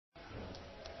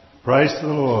Praise to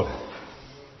the Lord.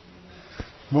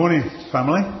 Morning,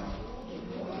 family.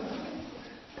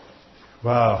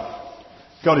 Wow.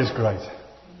 God is great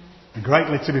and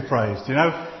greatly to be praised. You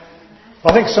know,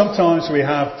 I think sometimes we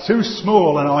have too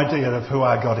small an idea of who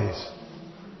our God is.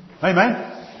 Amen.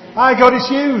 Our God is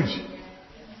huge.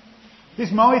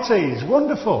 He's mighty. He's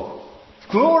wonderful.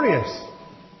 He's glorious.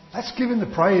 Let's give him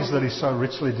the praise that he so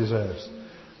richly deserves.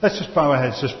 Let's just bow our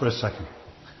heads just for a second.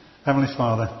 Heavenly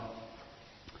Father,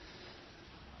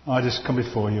 I just come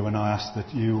before you and I ask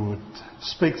that you would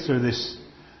speak through this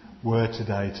word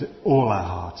today to all our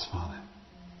hearts, Father.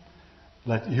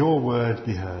 Let your word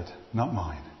be heard, not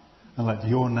mine. And let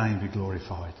your name be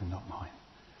glorified and not mine.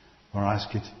 For I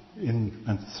ask it in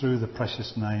and through the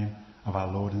precious name of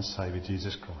our Lord and Saviour,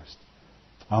 Jesus Christ.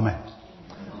 Amen.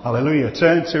 Hallelujah.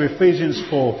 Turn to Ephesians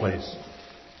 4, please.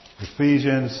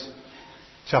 Ephesians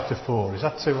chapter 4. Is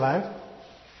that too loud?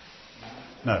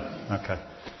 No. Okay.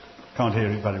 Can't hear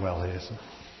it very well here. So.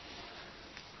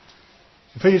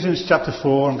 Ephesians chapter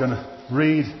 4, I'm going to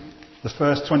read the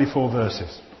first 24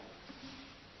 verses.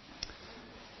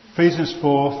 Ephesians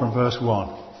 4 from verse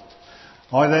 1.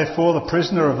 I therefore, the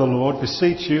prisoner of the Lord,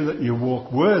 beseech you that you walk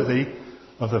worthy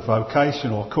of the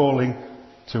vocation or calling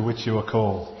to which you are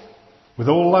called, with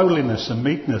all lowliness and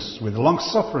meekness, with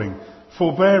long-suffering,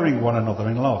 forbearing one another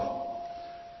in love,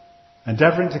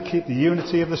 endeavouring to keep the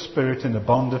unity of the Spirit in the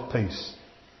bond of peace.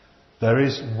 There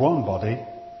is one body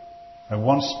and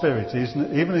one Spirit,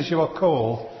 even as you are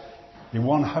called in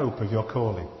one hope of your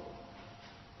calling.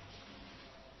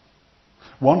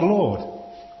 One Lord,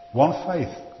 one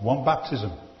faith, one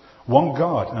baptism, one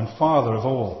God and Father of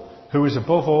all, who is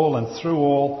above all and through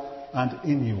all and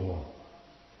in you all.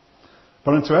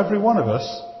 But unto every one of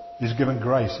us is given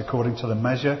grace according to the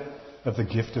measure of the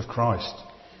gift of Christ.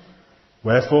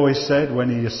 Wherefore he said,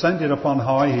 when he ascended up on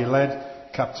high, he led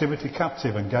captivity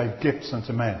captive and gave gifts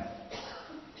unto men.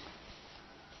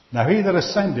 Now he that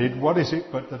ascended, what is it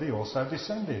but that he also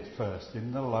descended first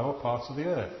in the lower parts of the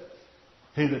earth?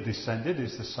 He that descended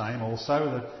is the same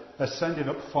also that ascended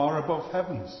up far above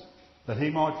heavens, that he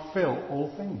might fill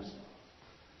all things.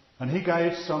 And he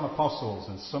gave some apostles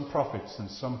and some prophets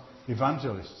and some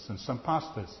evangelists and some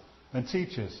pastors and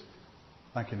teachers.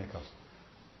 Thank you, Nikos.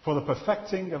 For the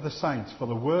perfecting of the saints, for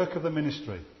the work of the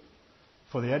ministry,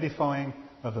 for the edifying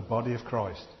of the body of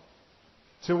Christ,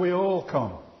 till we all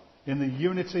come in the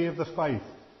unity of the faith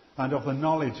and of the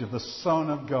knowledge of the Son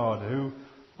of God, who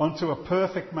unto a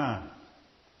perfect man,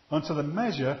 unto the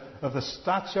measure of the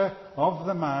stature of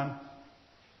the man,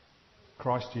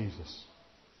 Christ Jesus,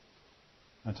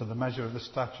 and to the measure of the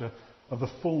stature of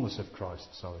the fullness of Christ,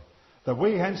 that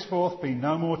we henceforth be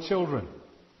no more children,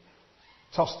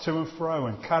 tossed to and fro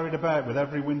and carried about with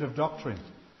every wind of doctrine,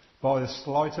 by the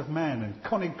sleight of men and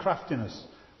cunning craftiness,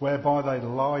 whereby they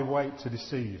lie wait to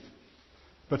deceive.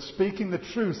 But speaking the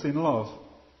truth in love,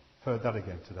 heard that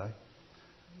again today,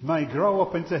 may grow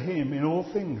up into him in all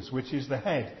things, which is the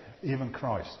head, even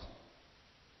Christ,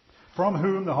 from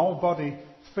whom the whole body,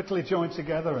 fitly joined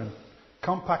together and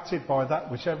compacted by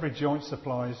that which every joint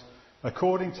supplies,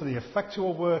 according to the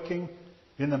effectual working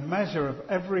in the measure of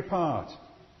every part,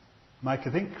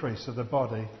 maketh increase of the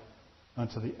body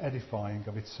unto the edifying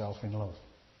of itself in love.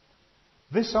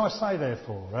 This I say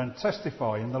therefore, and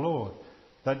testify in the Lord,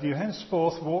 that you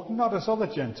henceforth walk not as other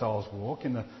Gentiles walk,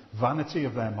 in the vanity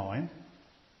of their mind,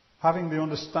 having the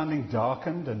understanding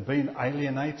darkened and being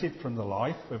alienated from the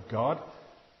life of God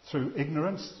through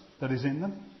ignorance that is in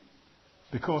them,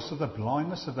 because of the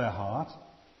blindness of their heart,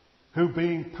 who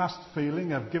being past feeling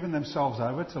have given themselves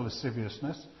over to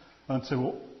lasciviousness, and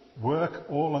to work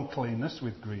all uncleanness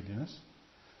with greediness.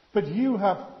 But you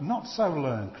have not so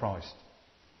learned Christ,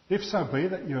 if so be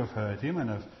that you have heard him and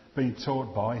have been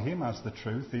taught by him, as the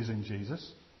truth is in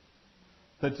Jesus,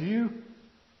 that you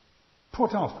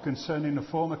put off concerning the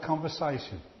former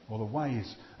conversation, or the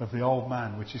ways of the old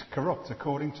man, which is corrupt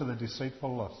according to the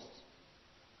deceitful lusts,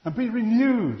 and be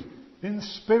renewed in the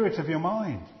spirit of your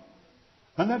mind,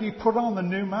 and that you put on the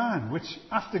new man, which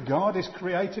after God is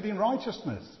created in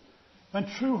righteousness and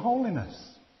true holiness.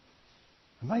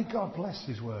 And may God bless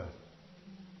his word.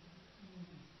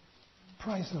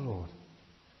 Praise the Lord.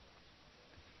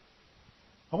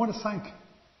 I want to thank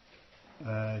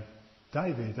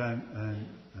David and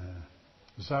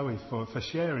Zoe for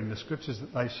sharing the scriptures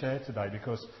that they shared today,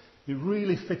 because it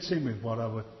really fits in with what I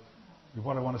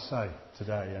want to say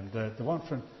today. And the one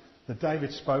that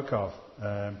David spoke of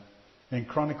in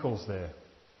Chronicles there.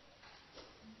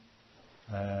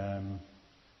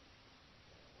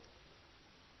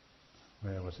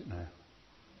 Where was it now?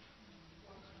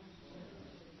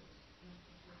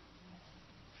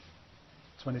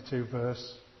 22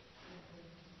 verse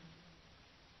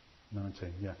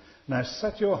 19, yeah. Now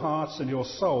set your hearts and your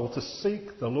soul to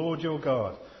seek the Lord your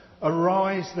God.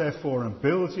 Arise, therefore, and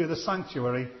build you the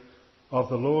sanctuary of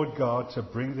the Lord God to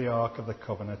bring the ark of the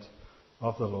covenant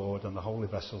of the Lord and the holy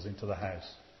vessels into the house.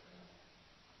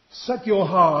 Set your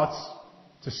hearts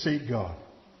to seek God.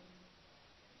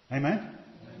 Amen?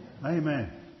 Amen.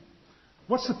 Amen.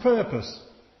 What's the purpose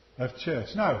of church?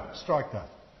 No, strike that.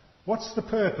 What's the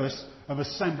purpose of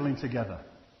assembling together?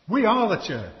 We are the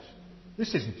church.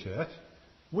 This isn't church.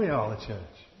 We are the church.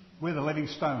 We're the living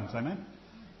stones. Amen?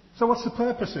 So what's the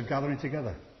purpose of gathering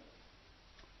together?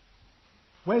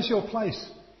 Where's your place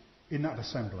in that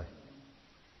assembly?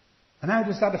 And how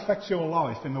does that affect your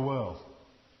life in the world?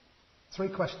 3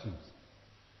 questions.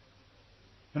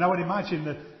 And I would imagine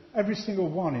that every single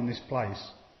one in this place,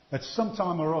 at some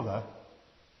time or other,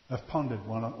 have pondered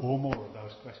one or more of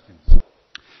those questions.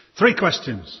 3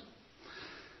 questions.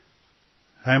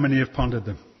 How many have pondered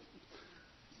them?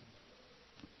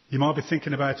 You might be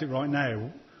thinking about it right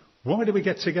now. Why do we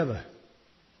get together?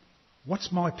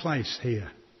 What's my place here?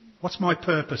 What's my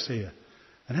purpose here?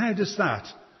 And how does that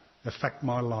affect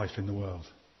my life in the world?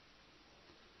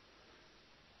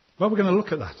 Well, we're going to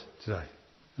look at that today.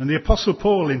 And the Apostle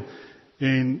Paul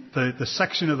in the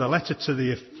section of the letter to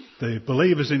the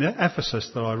believers in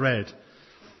Ephesus that I read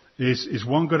is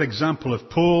one good example of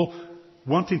Paul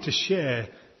wanting to share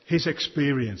his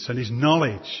experience and his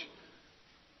knowledge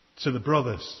to the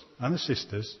brothers and the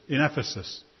sisters in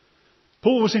Ephesus.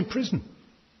 Paul was in prison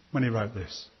when he wrote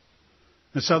this.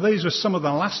 And so these were some of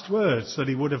the last words that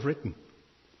he would have written.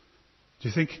 Do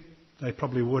you think they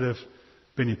probably would have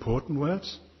been important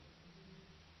words?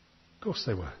 Of course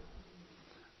they were.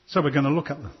 So we're going to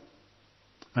look at them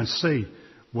and see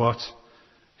what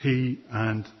he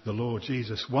and the Lord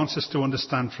Jesus wants us to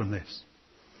understand from this.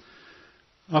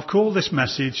 I've called this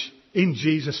message, In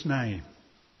Jesus' Name.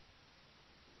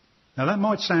 Now that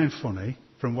might sound funny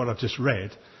from what I've just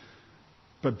read,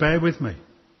 but bear with me.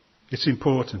 It's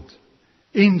important.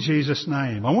 In Jesus'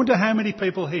 name. I wonder how many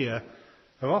people here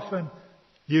have often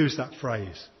used that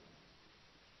phrase.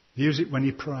 Use it when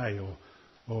you pray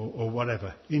or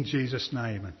whatever. In Jesus'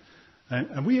 name.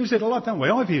 And we use it a lot, don't we?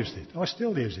 I've used it. I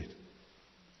still use it.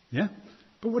 Yeah?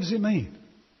 But what does it mean?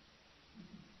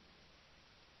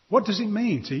 What does it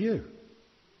mean to you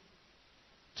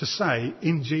to say,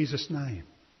 in Jesus' name?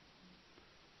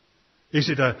 Is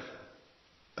it a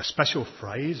special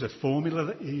phrase, a formula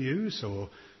that you use? Or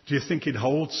do you think it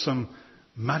holds some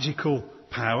magical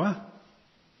power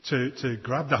to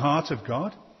grab the heart of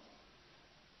God?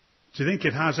 Do you think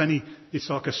it has it's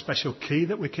like a special key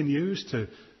that we can use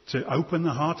to open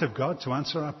the heart of God, to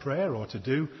answer our prayer or to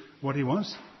do what he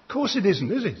wants? Of course it isn't,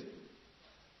 is it?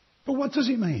 But what does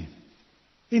it mean?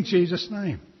 In Jesus'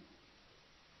 name.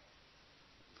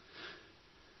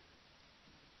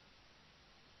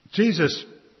 Jesus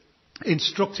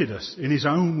instructed us in his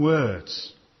own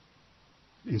words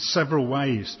in several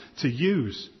ways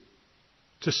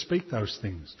to speak those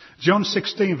things. John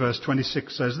 16 verse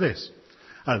 26 says this,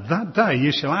 At that day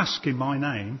you shall ask in my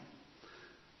name,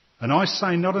 and I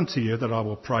say not unto you that I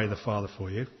will pray the Father for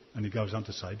you. And he goes on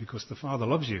to say, because the Father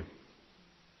loves you.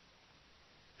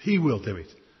 He will do it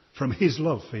from his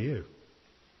love for you.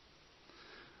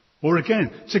 Or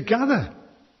again, to gather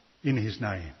in his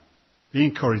name. He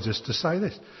encourages us to say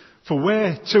this. For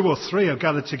where 2 or 3 are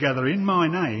gathered together in my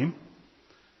name,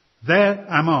 there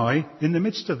am I in the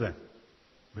midst of them.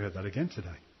 We heard that again today.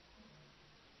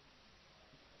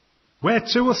 Where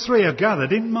 2 or 3 are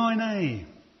gathered in my name,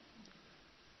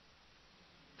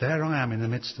 there I am in the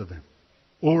midst of them.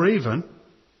 Or even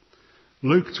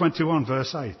Luke 21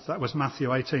 verse 8. That was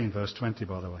Matthew 18 verse 20,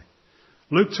 by the way.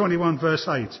 Luke 21 verse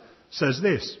 8 says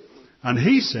this, And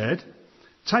he said,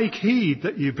 Take heed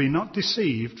that you be not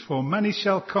deceived, for many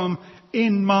shall come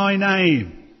in my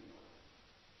name,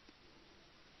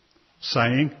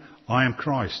 saying, I am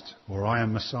Christ, or I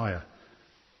am Messiah.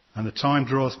 And the time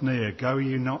draweth near, go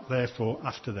ye not therefore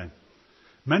after them.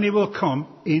 Many will come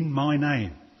in my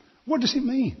name. What does it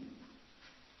mean?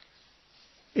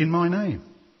 In my name.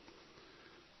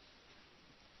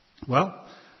 Well,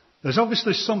 there's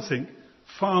obviously something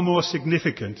far more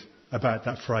significant about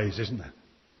that phrase, isn't there?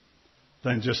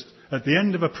 Than just at the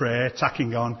end of a prayer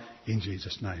tacking on, in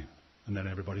Jesus' name. And then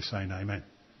everybody saying amen.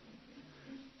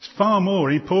 It's far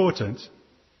more important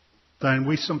than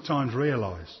we sometimes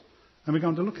realise. And we're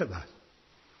going to look at that.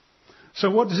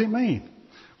 So what does it mean?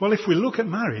 Well, if we look at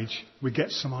marriage, we get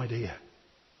some idea.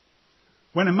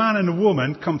 When a man and a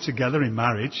woman come together in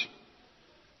marriage,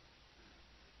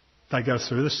 they go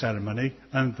through the ceremony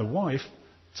and the wife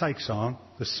takes on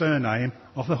the surname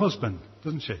of the husband,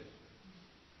 doesn't she?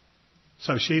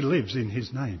 So she lives in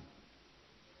his name.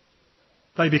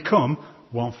 They become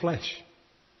one flesh.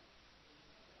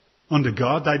 Under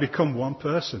God, they become one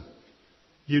person.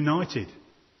 United.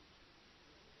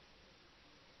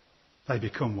 They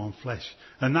become one flesh.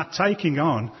 And that taking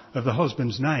on of the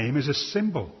husband's name is a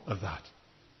symbol of that.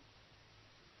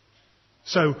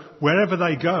 So wherever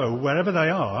they go, wherever they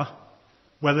are,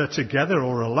 whether together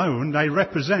or alone, they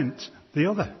represent the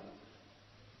other.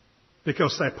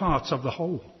 Because they're parts of the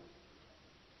whole.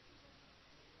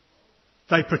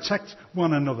 They protect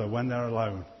one another when they're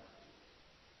alone.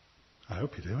 I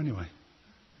hope you do anyway.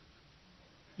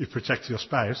 You protect your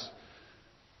spouse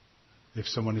if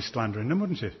someone is slandering them,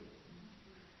 wouldn't you?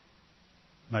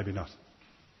 Maybe not.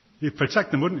 You'd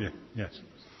protect them, wouldn't you? Yes.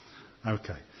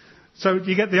 Okay. So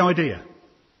you get the idea.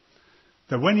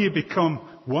 That when you become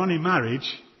one in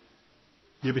marriage,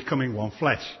 you're becoming one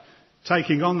flesh.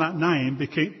 Taking on that name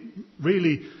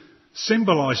really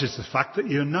symbolises the fact that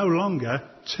you're no longer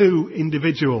two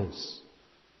individuals.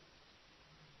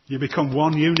 You become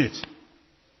one unit.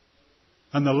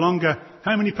 And the longer...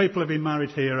 How many people have been married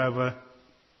here over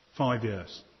 5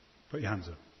 years? Put your hands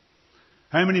up.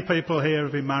 How many people here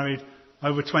have been married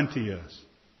over 20 years?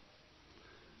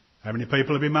 How many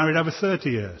people have been married over 30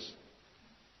 years?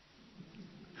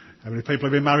 How many people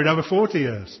have been married over 40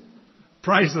 years?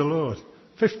 Praise the Lord.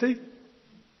 50?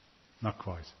 Not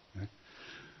quite. No.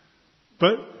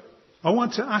 But I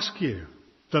want to ask you,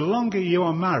 the longer you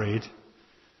are married,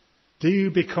 do you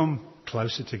become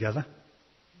closer together?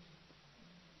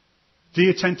 Do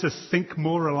you tend to think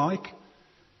more alike?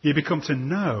 You become to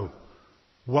know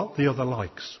what the other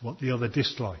likes, what the other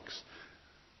dislikes,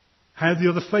 how the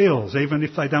other feels, even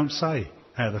if they don't say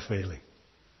how they're feeling.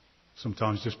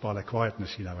 Sometimes just by their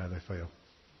quietness you know how they feel.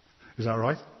 Is that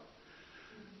right?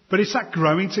 But it's that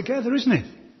growing together, isn't it?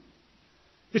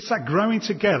 It's that growing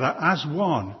together as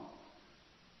one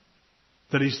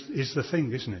that is the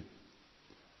thing, isn't it?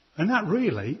 And that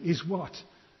really is what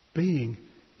being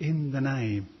in the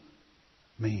name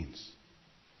means.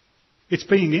 It's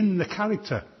being in the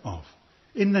character of,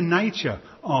 in the nature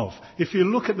of. If you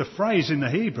look at the phrase in the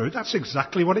Hebrew, that's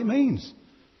exactly what it means.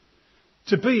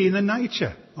 To be in the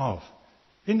nature of,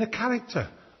 in the character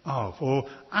of, or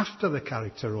after the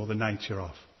character or the nature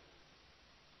of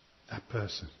that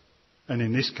person. And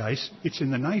in this case, it's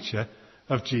in the nature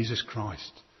of Jesus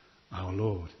Christ, our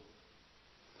Lord.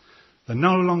 They're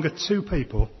no longer two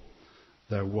people,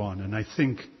 they're one, and they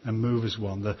think and move as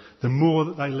one. The more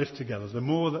that they live together, the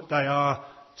more that they are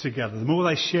together, the more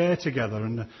they share together,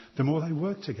 and the more they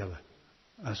work together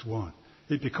as one.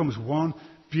 It becomes one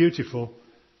beautiful,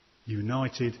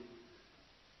 united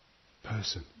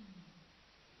person.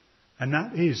 And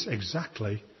that is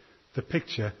exactly the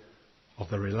picture of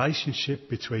the relationship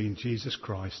between Jesus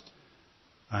Christ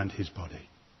and his body.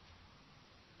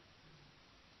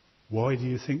 Why do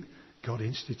you think God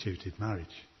instituted marriage?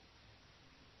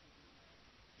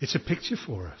 It's a picture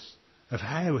for us of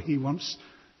how he wants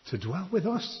to dwell with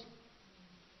us.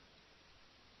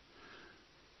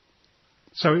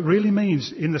 So it really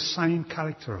means in the same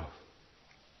character of.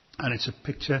 And it's a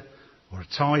picture or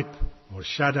a type or a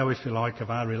shadow, if you like, of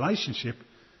our relationship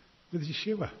with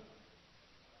Yeshua,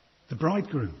 the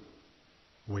bridegroom.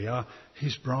 We are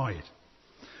his bride.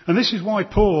 And this is why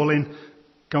Paul in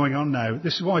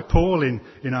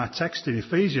our text in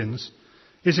Ephesians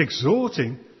is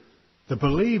exhorting the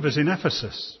believers in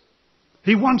Ephesus.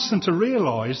 He wants them to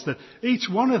realise that each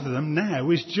one of them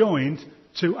now is joined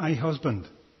to a husband.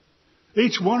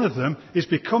 Each one of them is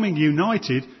becoming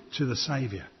united to the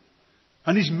Saviour.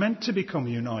 And is meant to become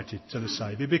united to the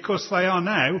Saviour because they are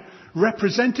now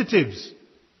representatives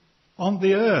on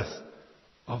the earth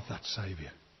of that Saviour.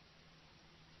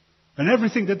 And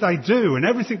everything that they do and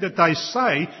everything that they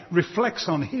say reflects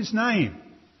on his name.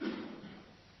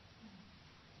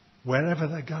 Wherever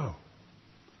they go.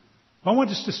 I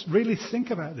want us to really think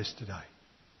about this today.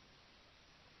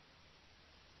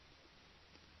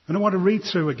 And I want to read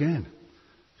through again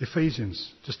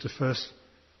Ephesians, just the first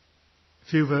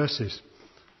few verses.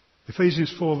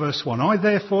 Ephesians 4 verse 1. I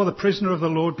therefore, the prisoner of the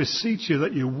Lord, beseech you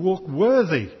that you walk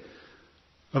worthy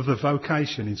of the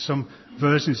vocation. In some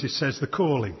versions it says the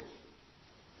calling.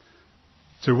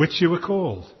 To which you were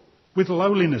called. With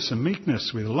lowliness and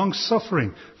meekness, with long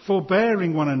suffering,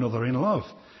 forbearing one another in love.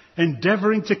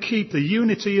 Endeavouring to keep the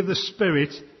unity of the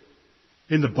Spirit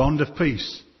in the bond of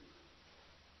peace.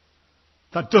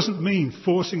 That doesn't mean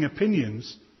forcing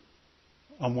opinions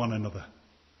on one another.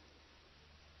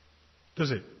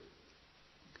 Does it?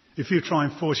 If you try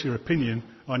and force your opinion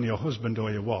on your husband or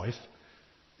your wife,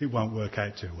 it won't work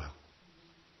out too well.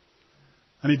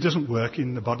 And it doesn't work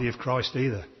in the body of Christ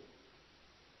either.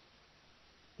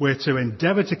 we're to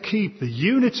endeavour to keep the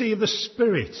unity of the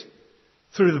Spirit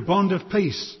through the bond of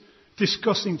peace,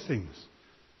 discussing things,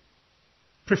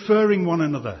 preferring one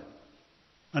another,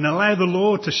 and allow the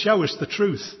Lord to show us the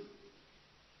truth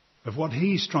of what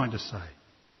He's trying to say.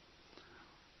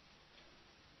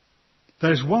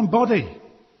 There's one body,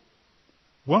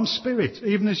 one Spirit,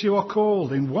 even as you are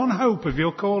called, in one hope of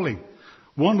your calling,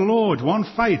 one Lord, one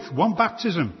faith, one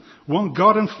baptism, one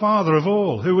God and Father of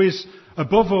all, who is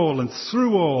above all and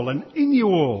through all and in you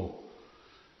all.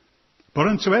 But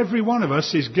unto every one of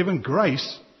us is given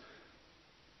grace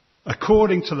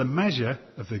according to the measure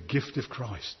of the gift of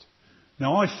Christ.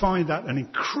 Now I find that an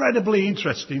incredibly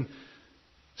interesting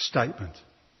statement.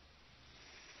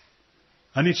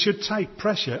 And it should take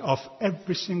pressure off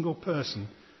every single person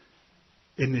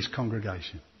in this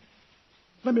congregation.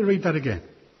 Let me read that again.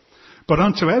 But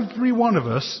unto every one of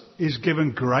us is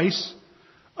given grace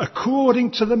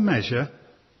according to the measure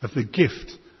of the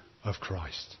gift of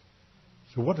Christ.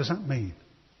 So what does that mean?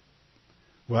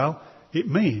 Well, it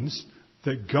means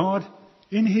that God,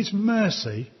 in His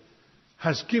mercy,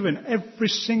 has given every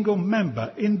single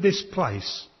member in this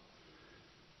place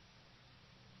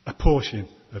a portion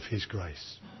of His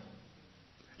grace.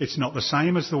 It's not the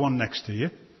same as the one next to you.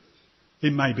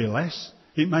 It may be less,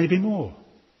 it may be more.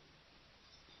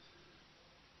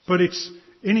 But it's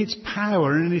in its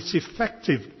power and in its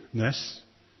effectiveness,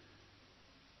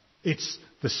 it's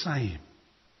the same.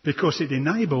 Because it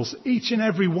enables each and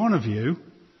every one of you,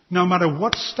 no matter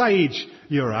what stage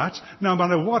you're at, no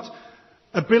matter what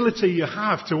ability you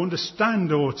have to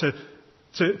understand or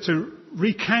to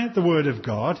recount the Word of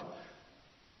God,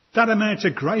 that amount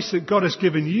of grace that God has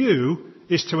given you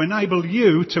is to enable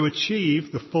you to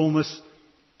achieve the fullness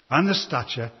and the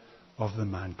stature of the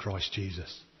man Christ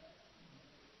Jesus.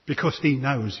 Because He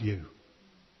knows you.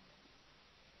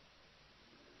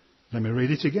 Let me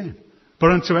read it again.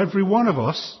 But unto every one of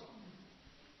us,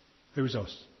 who's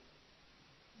us?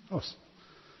 Us.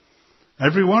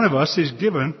 Every one of us is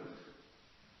given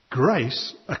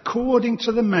grace according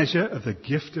to the measure of the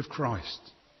gift of Christ.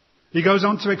 He goes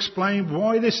on to explain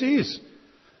why this is.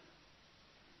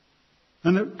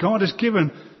 And that God has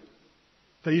given,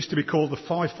 they used to be called the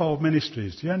fivefold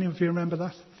ministries. Do any of you remember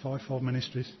that? Fivefold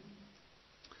ministries?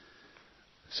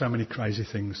 So many crazy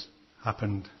things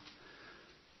happened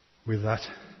with that.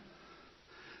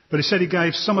 But He said He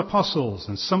gave some apostles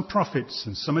and some prophets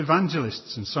and some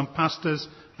evangelists and some pastors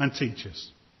and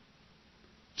teachers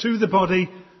to the body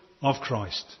of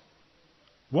Christ.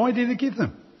 Why did He give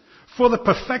them? For the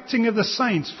perfecting of the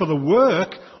saints, for the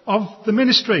work of the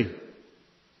ministry,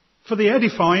 for the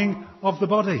edifying of the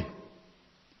body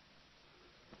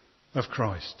of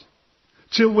Christ.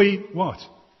 Till we, what?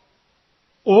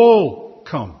 All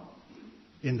come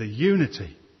in the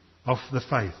unity of the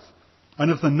faith and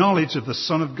of the knowledge of the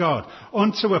Son of God,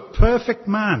 unto a perfect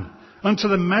man, unto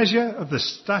the measure of the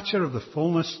stature of the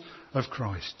fullness of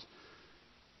Christ.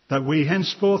 That we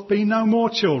henceforth be no more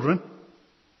children,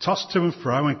 tossed to and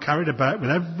fro and carried about with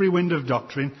every wind of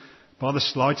doctrine by the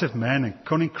sleight of men and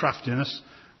cunning craftiness,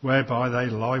 whereby they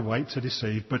lie wait to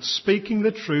deceive, but speaking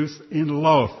the truth in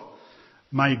love,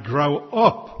 may grow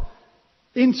up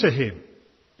into Him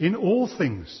in all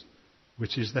things,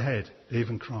 which is the head,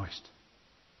 even Christ.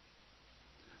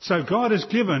 So God has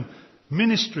given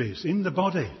ministries in the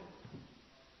body.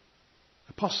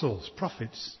 Apostles,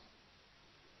 prophets,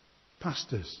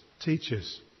 pastors,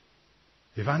 teachers,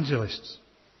 evangelists.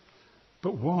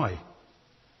 But why?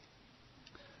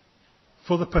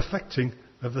 For the perfecting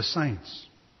of the saints.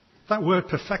 That word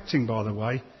perfecting, by the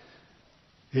way,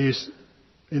 is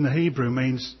in the Hebrew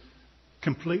means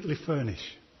completely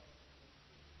furnish.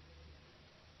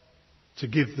 To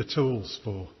give the tools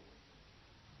for.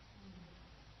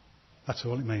 That's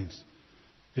all it means.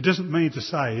 It doesn't mean to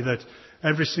say that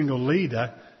every single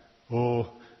leader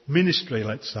or ministry,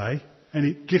 let's say,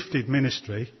 any gifted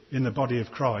ministry in the body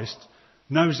of Christ,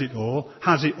 knows it all,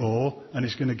 has it all, and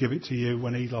is going to give it to you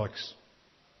when He likes.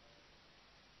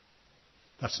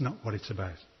 That's not what it's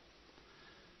about.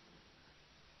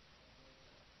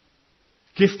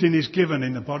 Gifting is given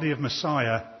in the body of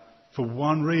Messiah for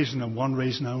one reason and one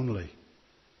reason only.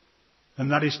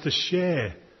 And that is to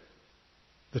share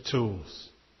the tools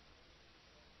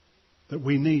that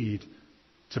we need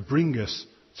to bring us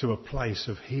to a place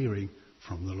of hearing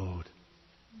from the Lord.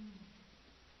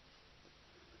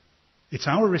 It's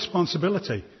our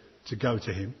responsibility to go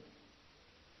to Him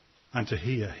and to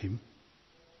hear Him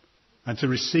and to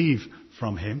receive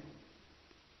from Him.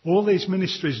 All these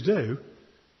ministries do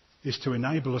is to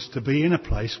enable us to be in a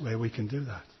place where we can do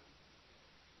that.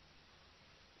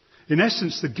 In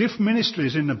essence, the gift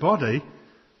ministries in the body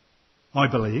I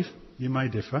believe, you may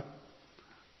differ,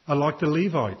 are like the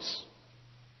Levites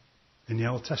in the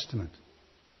Old Testament.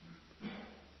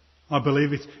 I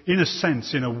believe it, in a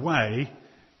sense, in a way,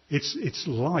 it's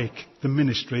like the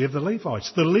ministry of the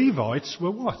Levites. The Levites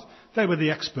were what? They were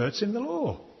the experts in the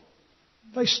law.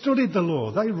 They studied the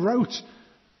law. They wrote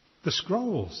the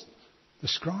scrolls, the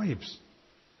scribes.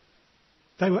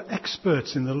 They were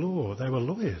experts in the law. They were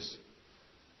lawyers.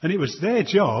 And it was their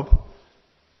job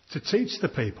to teach the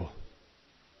people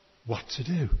what to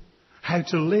do, how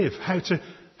to live, how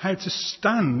to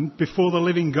stand before the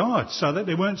living God so that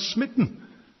they weren't smitten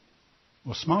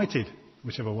or smited,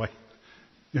 whichever way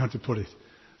you want to put it,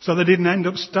 so they didn't end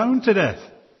up stoned to death.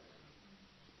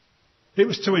 It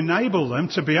was to enable them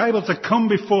to be able to come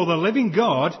before the living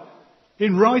God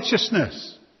in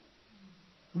righteousness.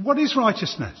 What is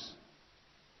righteousness?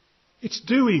 It's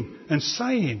doing and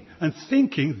saying and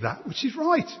thinking that which is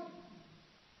right.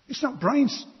 It's not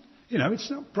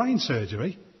it's not brain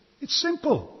surgery. It's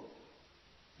simple.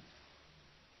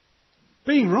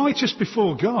 Being righteous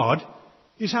before God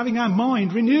is having our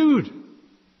mind renewed.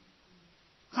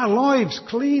 Our lives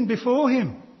clean before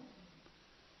Him.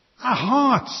 Our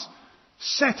hearts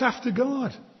set after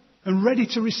God and ready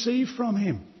to receive from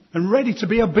Him and ready to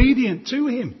be obedient to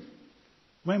Him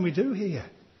when we do hear.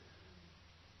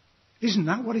 Isn't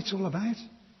that what it's all about?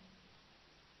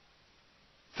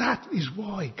 That is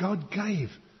why God gave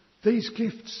these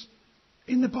gifts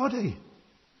in the body.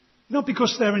 Not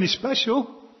because they're any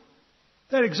special.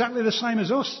 They're exactly the same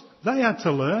as us. They had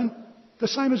to learn, the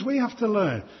same as we have to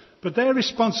learn. But their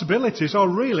responsibilities are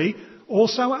really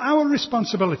also our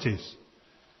responsibilities.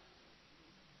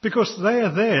 Because they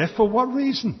are there for what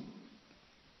reason?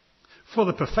 For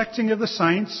the perfecting of the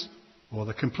saints, or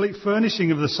the complete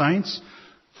furnishing of the saints,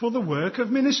 for the work of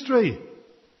ministry.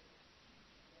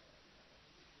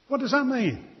 What does that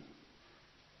mean?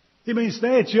 It means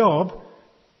their job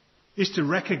is to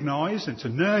recognise and to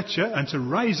nurture and to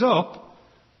raise up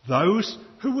those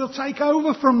who will take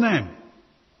over from them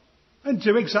and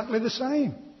do exactly the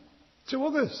same to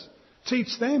others.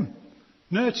 Teach them,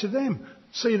 nurture them,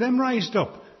 see them raised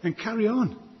up and carry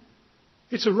on.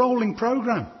 It's a rolling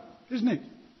programme, isn't it?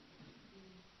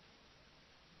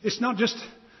 It's not just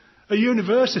a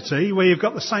university where you've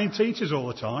got the same teachers all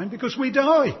the time, because we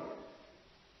die.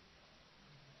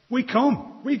 We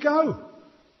come, we go.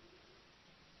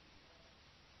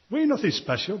 We're nothing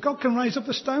special. God can raise up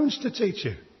the stones to teach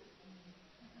you.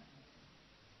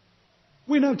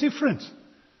 We're no different.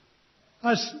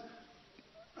 As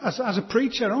a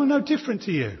preacher, I'm no different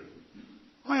to you.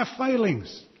 I have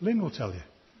failings. Lynn will tell you.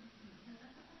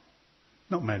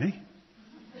 Not many.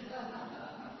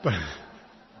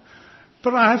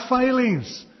 But I have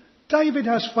failings. David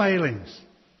has failings.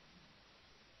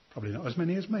 Probably not as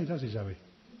many as me, does he, Zoe?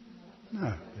 No,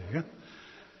 there you go.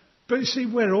 But you see,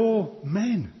 we're all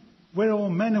men. We're all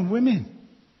men and women.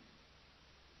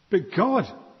 But God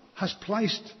has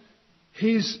placed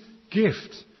His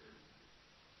gift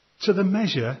to the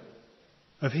measure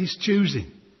of His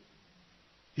choosing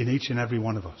in each and every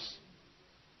one of us.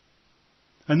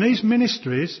 And these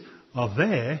ministries are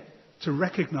there to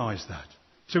recognise that,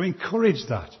 to encourage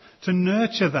that, to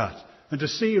nurture that, and to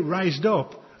see it raised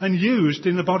up and used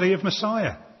in the body of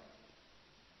Messiah.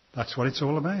 That's what it's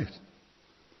all about.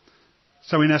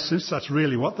 So in essence, that's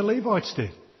really what the Levites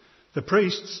did. The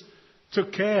priests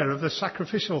took care of the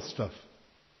sacrificial stuff.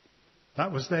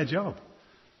 That was their job.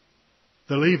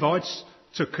 The Levites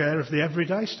took care of the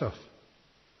everyday stuff.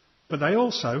 But they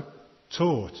also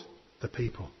taught the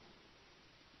people.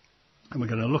 And we're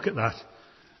going to look at that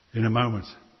in a moment.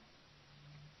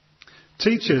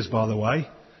 Teachers, by the way,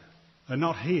 are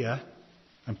not here,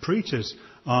 and preachers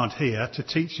aren't here to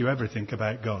teach you everything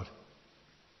about God.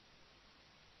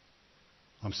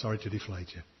 I'm sorry to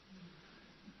deflate you.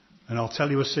 And I'll tell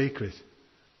you a secret.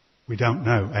 We don't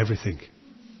know everything.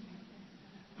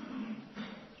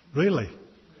 Really?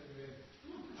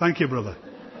 Thank you, brother.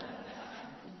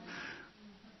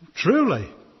 Truly,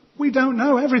 we don't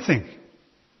know everything.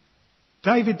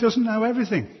 David doesn't know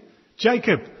everything.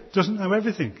 Jacob doesn't know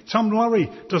everything. Tom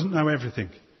Lorry doesn't know everything.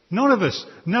 None of us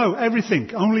know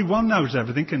everything. Only one knows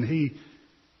everything, and He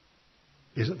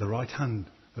is at the right hand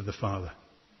of the Father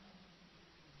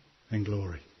in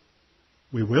glory.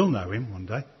 We will know Him one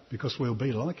day, because we'll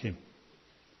be like Him.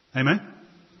 Amen?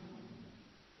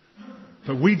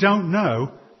 But we don't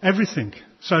know everything.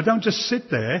 So don't just sit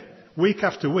there week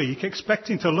after week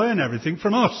expecting to learn everything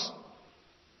from us.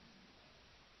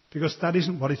 Because that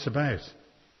isn't what it's about.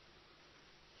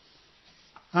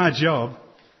 Our job,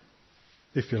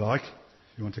 if you like,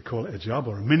 if you want to call it a job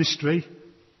or a ministry,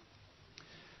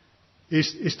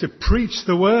 is to preach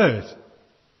the Word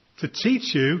to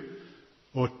teach you,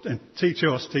 and teach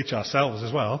us, teach ourselves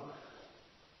as well,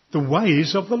 the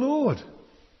ways of the Lord.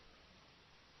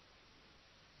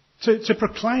 To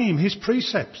proclaim his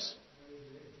precepts,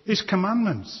 his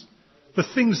commandments, the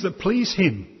things that please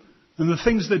him and the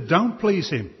things that don't please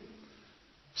him.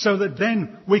 So that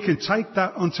then we can take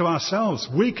that unto ourselves.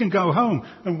 We can go home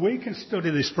and we can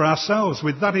study this for ourselves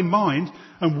with that in mind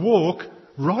and walk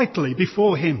rightly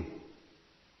before him.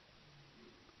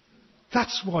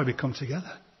 That's why we come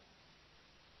together.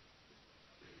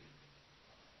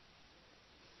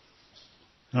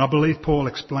 And I believe Paul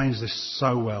explains this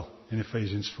so well in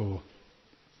Ephesians 4.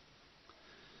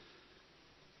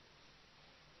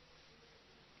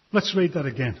 Let's read that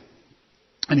again.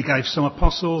 And he gave some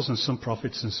apostles and some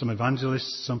prophets and some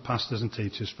evangelists, some pastors and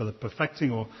teachers for the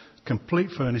perfecting or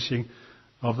complete furnishing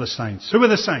of the saints. Who are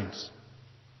the saints?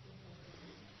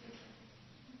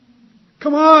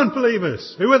 Come on,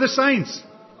 believers. Who are the saints?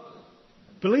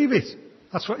 Believe it.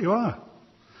 That's what you are.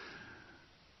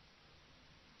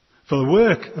 For the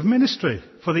work of ministry,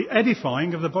 for the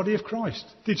edifying of the body of Christ.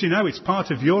 Did you know it's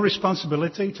part of your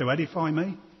responsibility to edify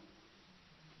me?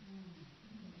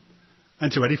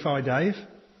 And to edify Dave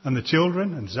and the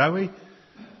children and Zoe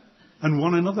and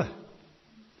one another.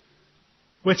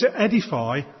 We're to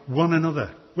edify one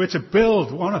another. We're to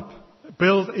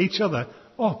build each other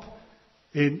up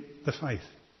in the faith.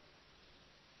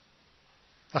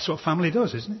 That's what family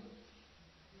does, isn't it?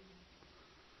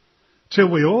 Till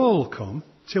we all come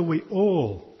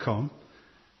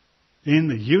in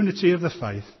the unity of the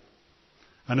faith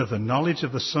and of the knowledge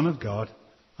of the Son of God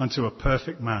unto a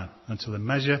perfect man, unto the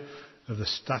measure of the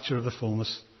stature of the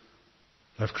fullness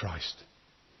of Christ.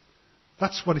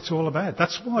 That's what it's all about.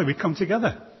 That's why we come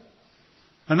together.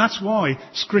 And that's why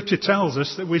Scripture tells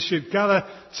us that we should gather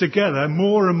together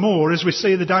more and more as we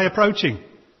see the day approaching.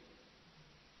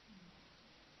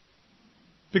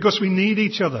 Because we need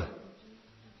each other.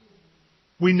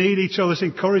 We need each other's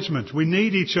encouragement. We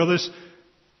need each other's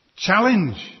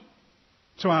challenge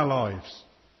to our lives.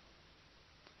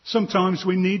 Sometimes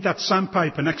we need that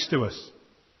sandpaper next to us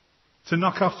to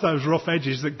knock off those rough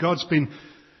edges that God's been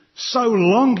so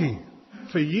longing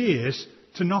for years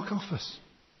to knock off us.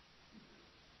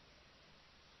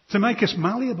 To make us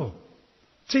malleable,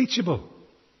 teachable,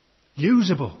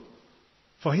 usable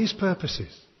for his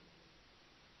purposes.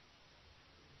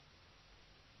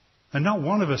 And not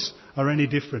one of us are any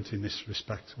different in this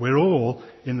respect. We're all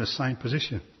in the same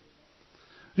position.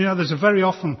 You know, there's a very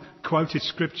often quoted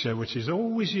scripture which is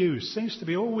always used, seems to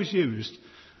be always used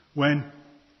when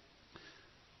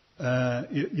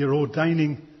you're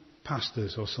ordaining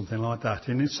pastors or something like that.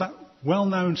 And it's that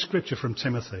well-known scripture from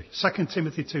Timothy, 2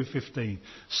 Timothy 2:15.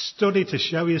 Study to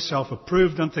show yourself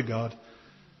approved unto God.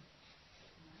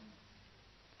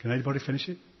 Can anybody finish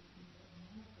it?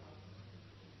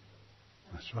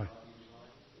 That's right.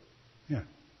 Yeah.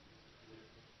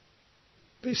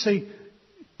 But you see,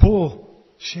 Paul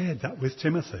shared that with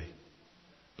Timothy.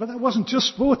 But that wasn't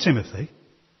just for Timothy.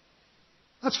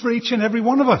 That's for each and every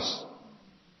one of us.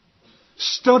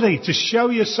 Study to show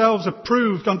yourselves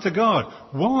approved unto God.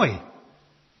 Why?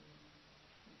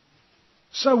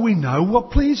 So we know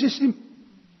what pleases him.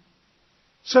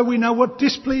 So we know what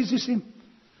displeases him.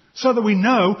 So that we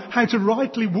know how to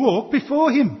rightly walk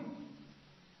before him.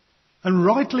 And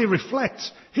rightly reflect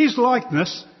his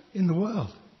likeness in the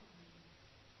world.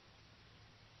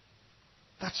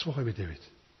 That's why we do it.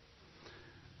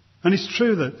 And it's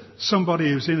true that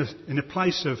somebody who's in a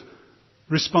place of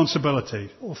responsibility,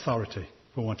 authority,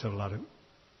 for want of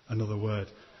another word,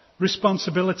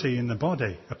 responsibility in the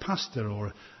body, a pastor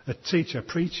or a teacher,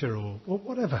 preacher or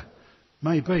whatever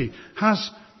may be, has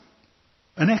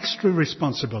an extra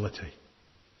responsibility.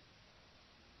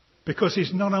 Because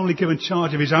he's not only given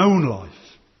charge of his own life,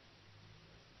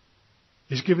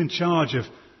 he's given charge of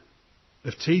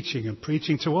teaching and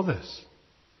preaching to others.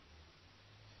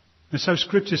 And so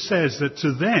Scripture says that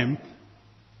to them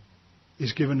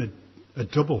is given a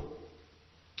double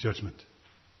judgment.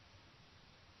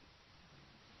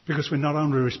 Because we're not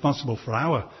only responsible for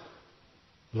our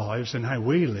lives and how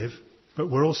we live, but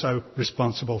we're also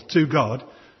responsible to God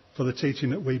for the teaching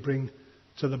that we bring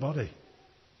to the body.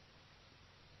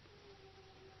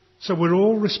 So we're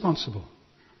all responsible.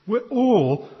 We're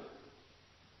all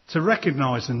to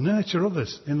recognise and nurture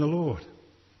others in the Lord.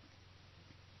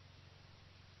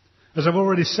 As I've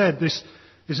already said, this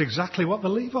is exactly what the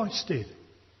Levites did.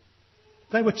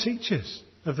 They were teachers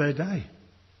of their day.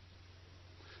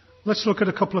 Let's look at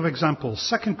a couple of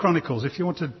examples. 2 Chronicles, if you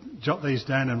want to jot these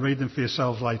down and read them for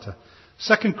yourselves later.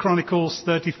 2 Chronicles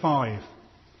 35,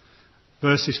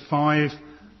 verses 5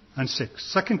 and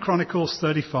 6. 2 Chronicles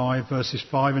 35, verses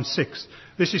 5 and 6.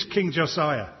 This is King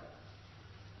Josiah.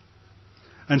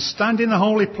 And stand in the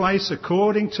holy place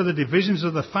according to the divisions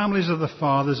of the families of the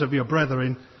fathers of your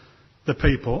brethren, the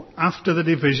people, after the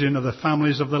division of the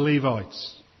families of the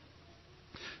Levites.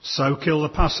 So kill the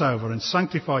Passover and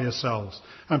sanctify yourselves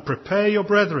and prepare your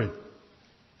brethren,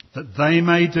 that they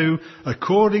may do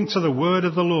according to the word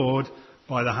of the Lord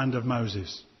by the hand of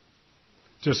Moses.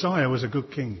 Josiah was a good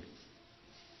king.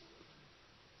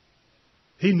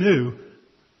 He knew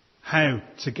how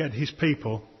to get his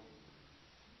people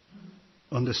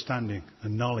understanding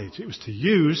and knowledge. It was to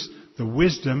use the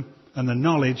wisdom and the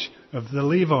knowledge of the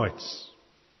Levites,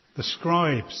 the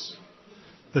scribes,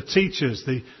 the teachers,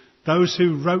 those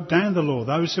who wrote down the law,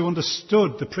 those who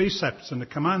understood the precepts and the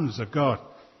commands of God.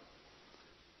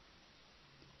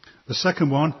 The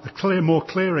second one, a more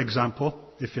clear example,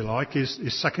 if you like, is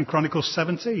 2 Chronicles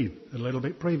 17, a little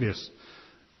bit previous,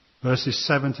 verses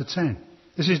 7 to 10.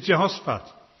 This is Jehoshaphat,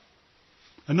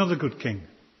 another good king.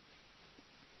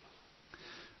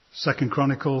 2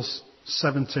 Chronicles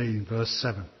 17, verse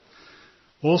 7.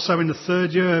 Also in the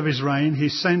 3rd year of his reign, he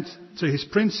sent to his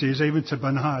princes, even to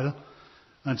Benhail,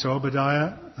 and to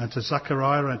Obadiah, and to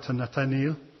Zechariah, and to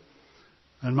Nathaniel,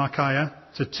 and Micaiah,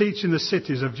 to teach in the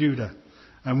cities of Judah.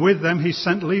 And with them he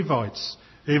sent Levites,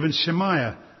 even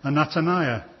Shemaiah, and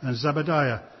Nathaniah, and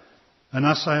Zebediah, and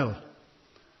Asael,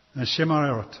 and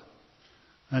Shemaiah,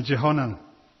 and Jehonathan,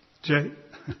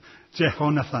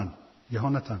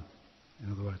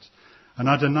 in other words, and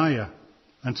Adoniah,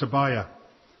 and Tobiah,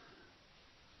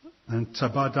 and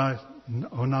Tabadai,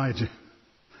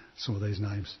 some of these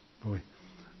names, boy.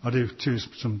 I do choose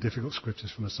some difficult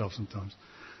scriptures for myself sometimes.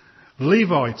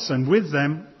 Levites, and with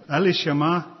them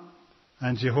Elishama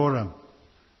and Jehoram,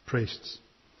 priests.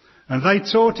 And they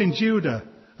taught in Judah,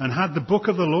 and had the book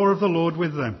of the law of the Lord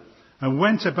with them, and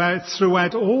went about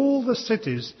throughout all the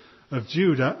cities of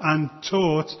Judah, and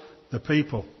taught the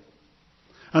people.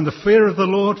 And the fear of the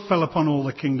Lord fell upon all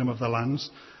the kingdom of the lands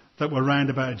that were round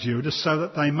about Judah, so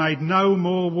that they made no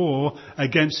more war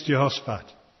against Jehoshaphat.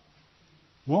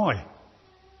 Why?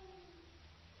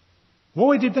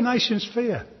 Why did the nations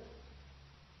fear?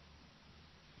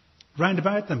 Round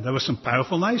about them, there were some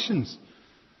powerful nations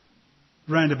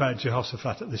round about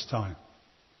Jehoshaphat at this time.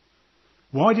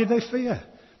 Why did they fear?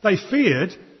 They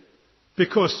feared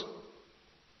because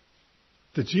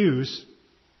the Jews,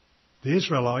 the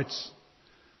Israelites,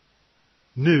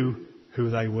 knew who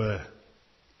they were.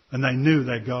 And they knew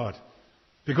their God.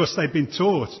 Because they'd been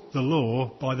taught the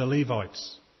law by the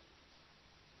Levites.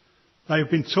 They've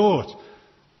been taught.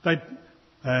 They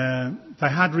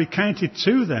had recounted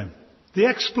to them the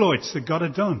exploits that God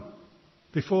had done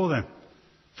before them.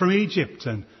 From Egypt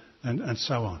and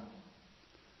so on.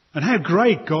 And how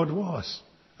great God was.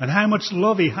 And how much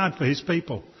love he had for his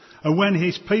people. And when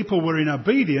his people were in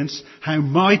obedience, how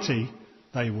mighty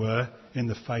they were in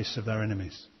the face of their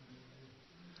enemies.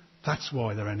 That's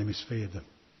why their enemies feared them.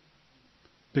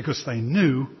 Because they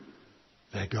knew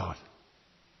their God.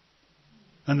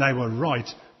 And they were right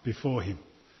before him.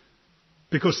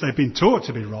 Because they'd been taught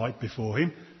to be right before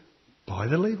him by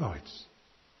the Levites.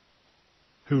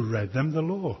 Who read them the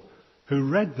law. Who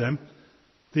read them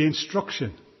the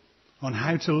instruction on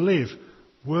how to live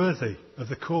worthy of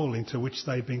the calling to which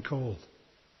they'd been called.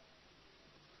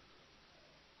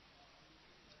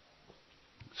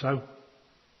 So,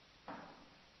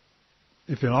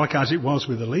 if you like, as it was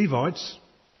with the Levites,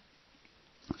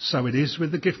 so it is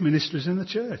with the gift ministries in the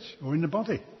church or in the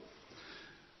body.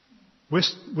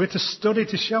 We're to study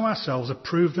to show ourselves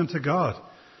approved unto God,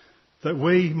 that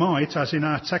we might, as in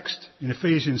our text in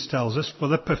Ephesians tells us, for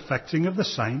the perfecting of the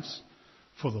saints,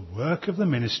 for the work of the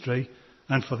ministry,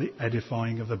 and for the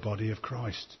edifying of the body of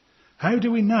Christ. How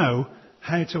do we know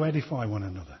how to edify one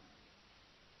another?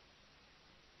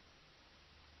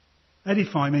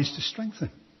 Edify means to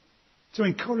strengthen, to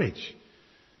encourage.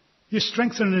 You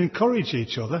strengthen and encourage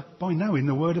each other by knowing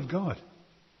the Word of God.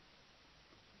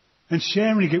 And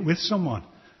sharing it with someone.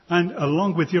 And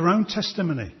along with your own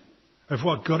testimony of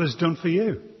what God has done for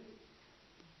you.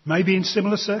 Maybe in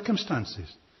similar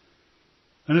circumstances.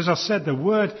 And as I said, the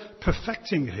word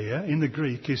perfecting here in the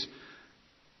Greek is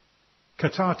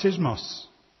katartismos.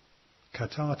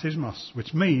 Katartismos,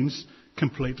 which means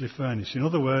completely furnished. In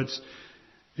other words,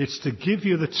 it's to give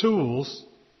you the tools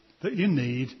that you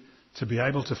need to be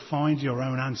able to find your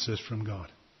own answers from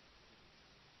God.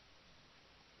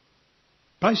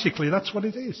 Basically, that's what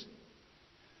it is.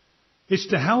 It's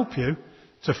to help you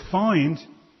to find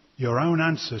your own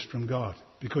answers from God.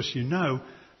 Because you know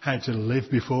how to live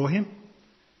before him.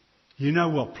 You know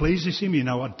what pleases him. You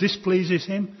know what displeases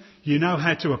him. You know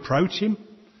how to approach him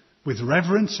with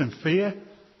reverence and fear,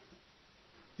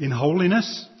 in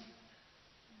holiness,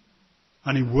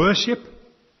 and in worship,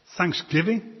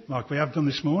 thanksgiving, like we have done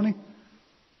this morning.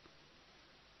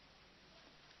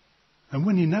 And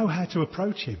when you know how to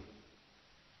approach him,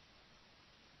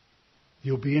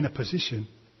 you'll be in a position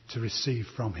to receive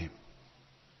from him.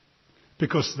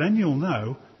 Because then you'll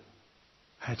know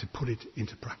how to put it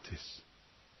into practice.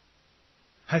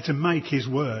 How to make his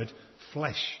word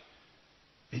flesh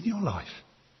in your life.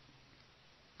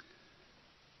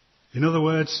 In other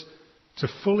words, to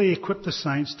fully equip the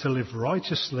saints to live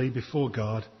righteously before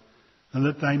God, and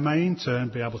that they may in turn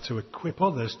be able to equip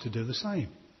others to do the same.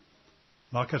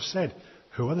 Like I've said,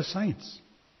 who are the saints?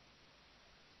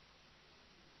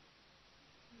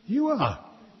 You are.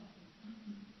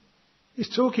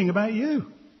 He's talking about you.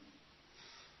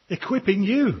 Equipping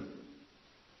you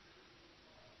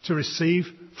to receive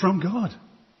from God.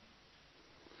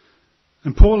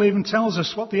 And Paul even tells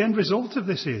us what the end result of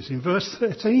this is in verse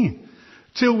 13.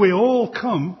 Till we all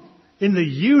come in the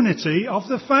unity of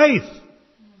the faith.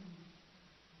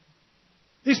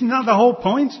 Isn't that the whole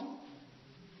point?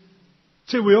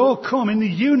 Till we all come in the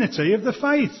unity of the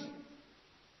faith.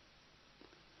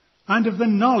 And of the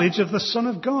knowledge of the Son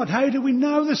of God. How do we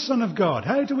know the Son of God?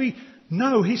 How do we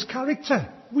know his character?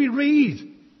 We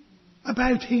read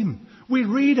about him. We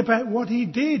read about what he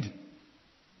did.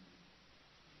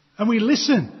 And we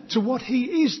listen to what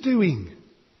he is doing.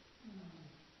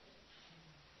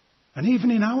 And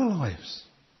even in our lives.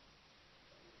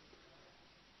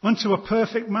 Unto a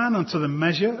perfect man, unto the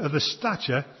measure of the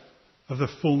stature of the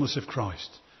fullness of Christ.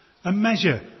 A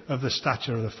measure of the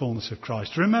stature of the fullness of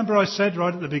Christ. Remember I said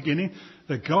right at the beginning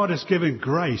that God has given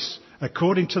grace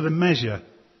according to the measure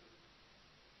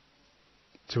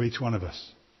to each one of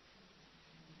us.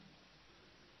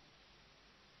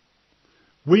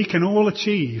 We can all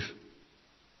achieve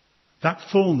that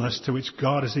fullness to which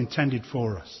God has intended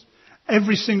for us.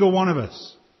 Every single one of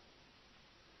us.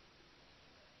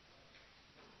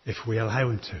 If we allow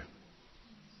him to.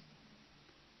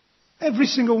 Every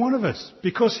single one of us.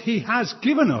 Because he has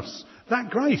given us that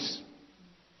grace.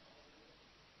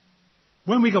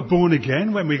 When we got born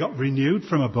again, when we got renewed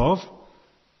from above,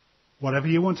 whatever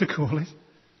you want to call it,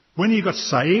 when you got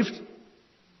saved,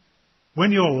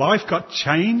 when your life got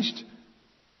changed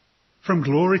from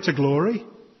glory to glory,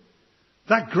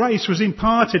 that grace was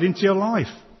imparted into your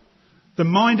life. The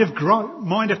mind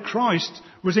of Christ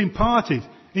was imparted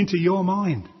into your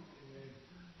mind.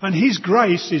 And his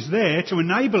grace is there to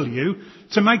enable you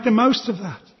to make the most of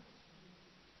that.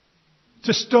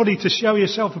 To study, to show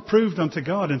yourself approved unto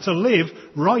God and to live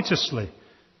righteously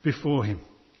before him.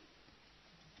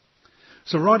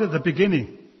 So right at the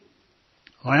beginning,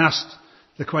 I asked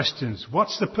the questions.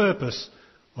 What's the purpose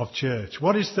of church?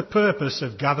 What is the purpose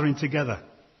of gathering together?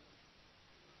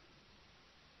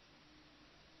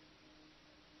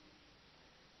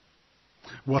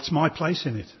 What's my place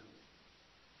in it?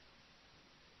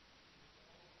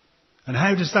 And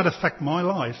how does that affect my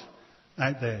life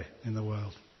out there in the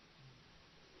world?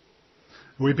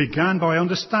 We began by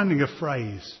understanding a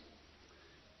phrase.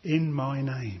 In my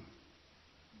name.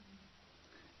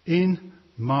 In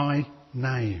my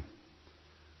name.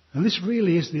 And this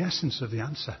really is the essence of the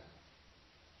answer.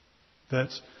 That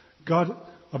God,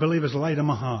 I believe, has laid on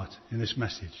my heart in this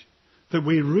message. That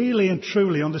we really and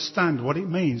truly understand what it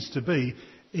means to be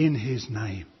in his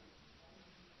name.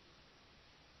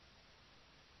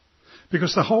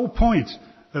 Because the whole point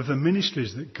of the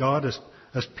ministries that God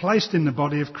has placed in the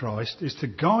body of Christ is to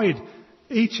guide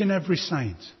each and every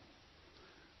saint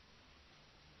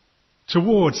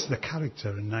towards the character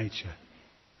and nature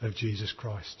of Jesus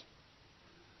Christ.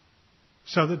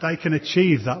 So that they can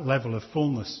achieve that level of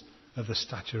fullness of the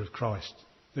stature of Christ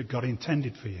that God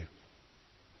intended for you.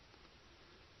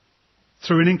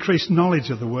 Through an increased knowledge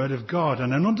of the Word of God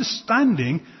and an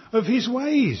understanding of his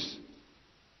ways.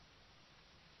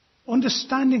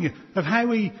 Understanding of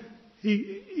how he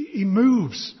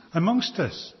moves amongst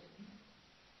us.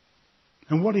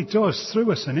 And what he does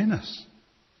through us and in us.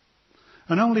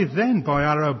 And only then by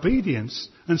our obedience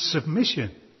and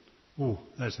submission. Oh,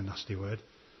 there's a nasty word.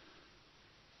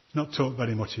 It's not taught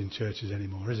very much in churches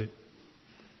anymore, is it?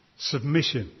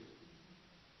 Submission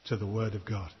to the Word of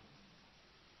God.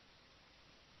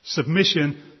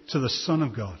 Submission to the Son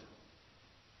of God.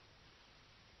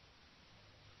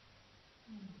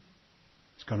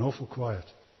 It's gone awful quiet.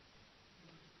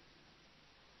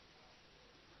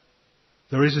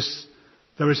 There is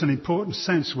an important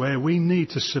sense where we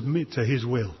need to submit to his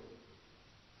will.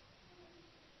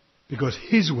 Because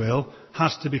his will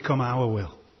has to become our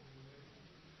will.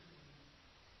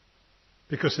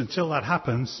 Because until that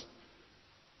happens,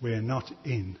 we are not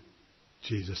in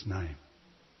Jesus' name.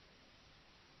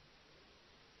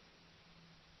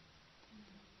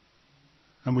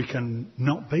 And we can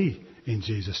not be in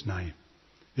Jesus' name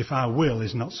if our will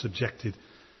is not submitted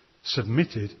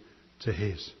to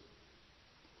his.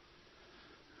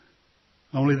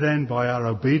 Only then, by our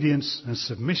obedience and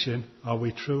submission, are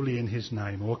we truly in his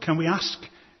name. Or can we ask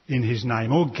in his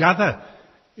name, or gather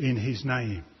in his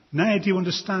name? Now do you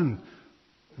understand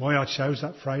why I chose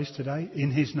that phrase today,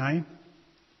 in his name?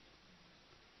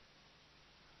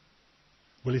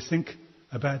 Will you think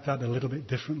about that a little bit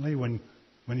differently when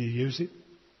you use it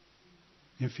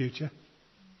in future?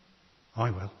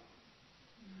 I will.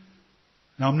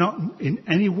 Now, I'm not in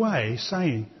any way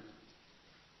saying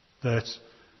that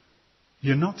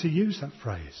you're not to use that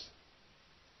phrase.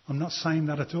 I'm not saying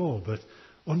that at all, but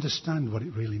understand what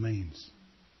it really means.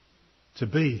 To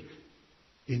be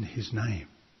in his name.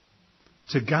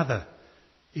 To gather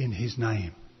in his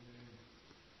name.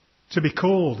 To be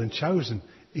called and chosen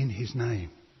in his name.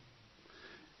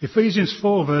 Ephesians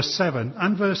 4 verse 7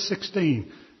 and verse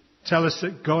 16 tell us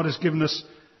that God has given us,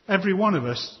 every one of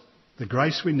us, the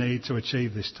grace we need to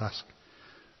achieve this task.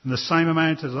 And the same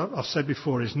amount, as I've said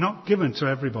before, is not given to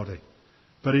everybody.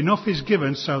 But enough is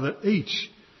given so that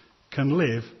each can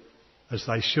live as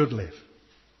they should live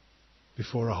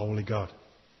before a holy God.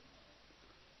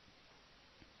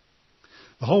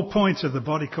 The whole point of the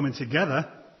body coming together,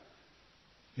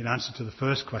 in answer to the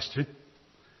first question,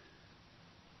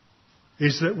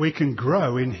 is that we can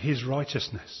grow in his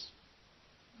righteousness.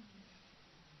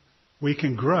 We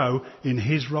can grow in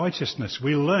his righteousness.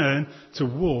 We learn to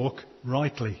walk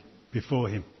rightly before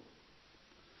him.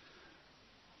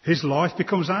 His life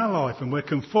becomes our life and we're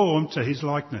conformed to his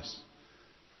likeness.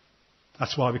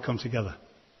 That's why we come together.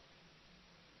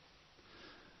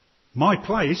 My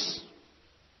place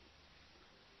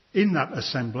in that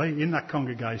assembly, in that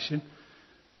congregation,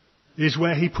 is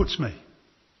where he puts me.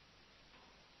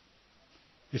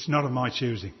 It's not of my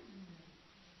choosing.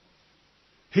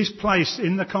 His place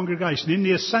in the congregation, in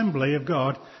the assembly of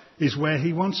God, is where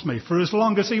he wants me, for as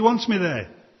long as he wants me there.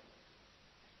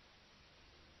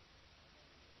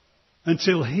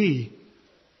 Until he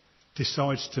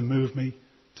decides to move me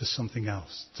to something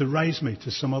else, to raise me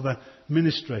to some other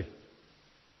ministry,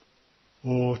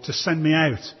 or to send me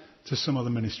out to some other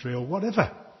ministry, or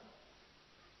whatever.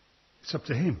 It's up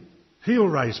to him. He'll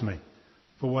raise me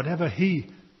for whatever he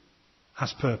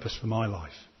has purpose for my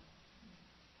life.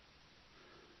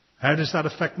 How does that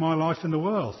affect my life in the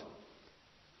world?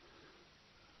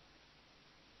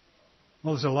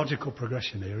 Well, there's a logical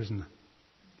progression here, isn't there?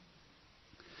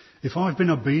 If I've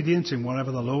been obedient in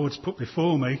whatever the Lord's put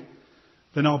before me,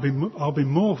 then I'll be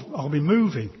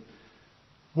moving,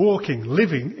 walking,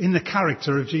 living in the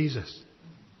character of Jesus.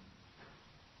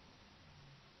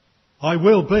 I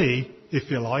will be, if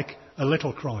you like, a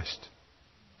little Christ.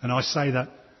 And I say that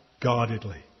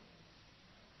guardedly.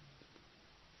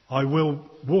 I will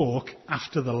walk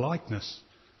after the likeness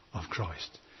of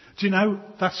Christ. Do you know,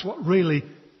 that's what really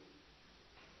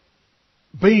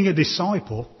being a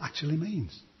disciple actually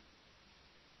means.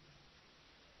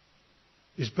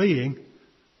 Is being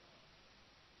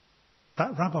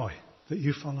that rabbi that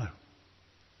you follow.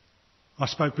 I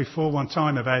spoke before one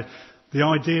time about the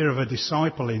idea of a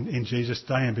disciple in Jesus'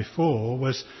 day and before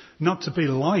was not to be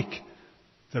like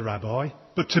the rabbi,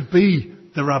 but to be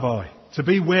the rabbi. To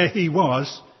be where he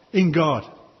was in God.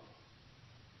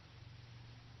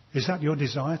 Is that your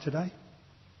desire today?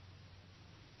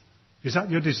 Is that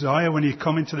your desire when you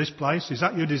come into this place? Is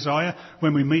that your desire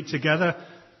when we meet together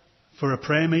for a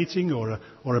prayer meeting or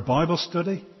a Bible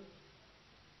study?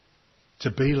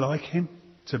 To be like him?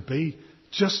 To be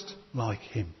just like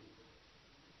him?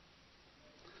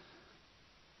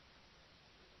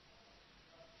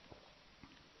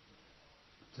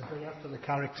 To be after the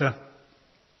character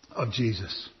of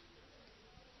Jesus.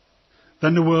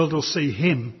 Then the world will see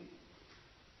him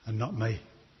and not me.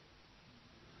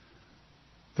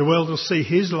 The world will see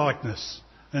his likeness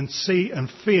and see and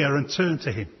fear and turn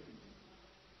to him.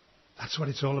 That's what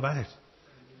it's all about.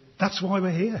 That's why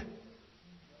we're here.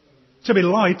 To be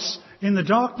lights in the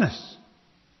darkness.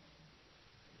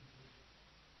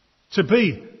 To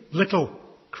be little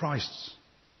Christs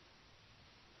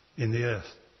in the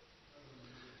earth.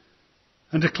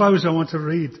 And to close, I want to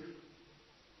read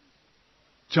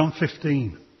John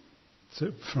 15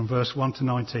 from verse 1 to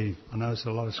 19. I know it's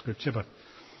a lot of scripture, but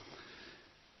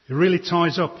it really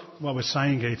ties up what we're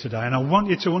saying here today. And I want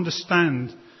you to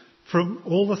understand from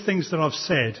all the things that I've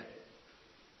said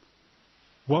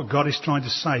what God is trying to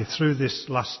say through this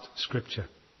last scripture.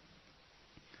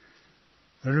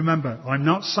 And remember, I'm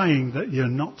not saying that you're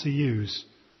not to use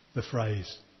the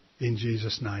phrase, in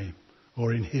Jesus' name,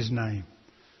 or in his name.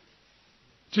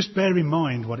 Just bear in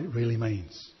mind what it really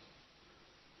means.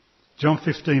 John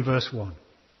 15 verse 1.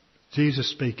 Jesus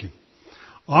speaking.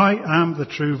 I am the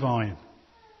true vine.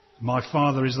 My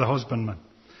Father is the husbandman.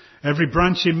 Every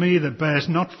branch in me that bears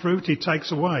not fruit he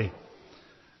takes away.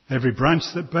 Every branch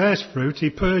that bears fruit he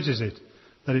purges it,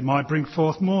 that it might bring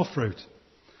forth more fruit.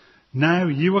 Now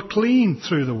you are clean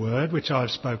through the word which I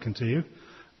have spoken to you.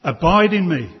 Abide in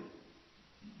me,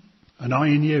 and I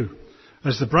in you.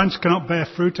 As the branch cannot bear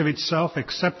fruit of itself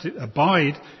except it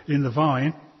abide in the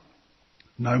vine,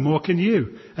 no more can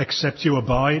you, except you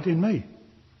abide in me.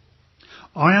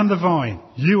 I am the vine,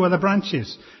 you are the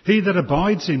branches. He that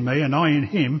abides in me and I in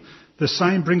him, the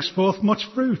same brings forth much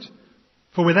fruit.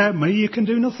 For without me you can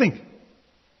do nothing.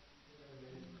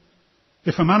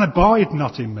 If a man abide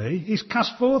not in me, he is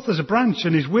cast forth as a branch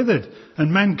and is withered,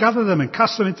 and men gather them and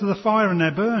cast them into the fire and they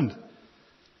are burned.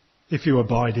 If you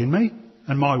abide in me,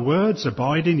 and my words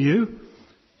abide in you,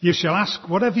 you shall ask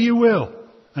whatever you will,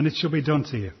 and it shall be done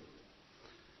to you.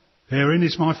 Herein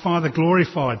is my Father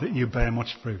glorified, that you bear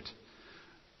much fruit.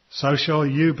 So shall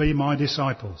you be my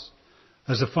disciples.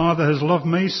 As the Father has loved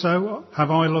me, so have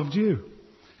I loved you.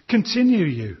 Continue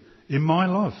you in my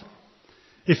love.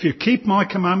 If you keep my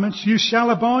commandments, you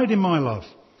shall abide in my love,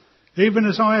 even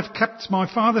as I have kept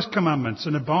my Father's commandments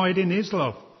and abide in his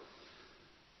love.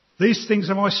 These things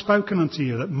have I spoken unto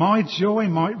you, that my joy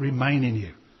might remain in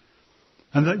you,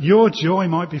 and that your joy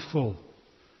might be full.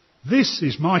 This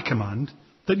is my command,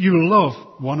 that you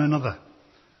love one another,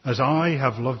 as I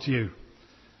have loved you.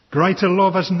 Greater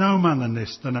love has no man than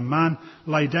this, than a man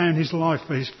lay down his life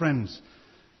for his friends.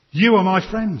 You are my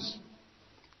friends,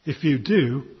 if you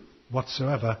do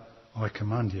whatsoever I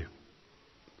command you.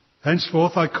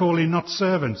 Henceforth I call you not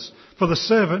servants, for the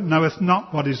servant knoweth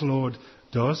not what his Lord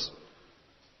does.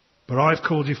 But I have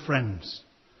called you friends,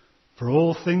 for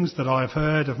all things that I have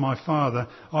heard of my Father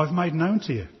I have made known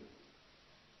to you.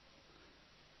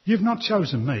 You have not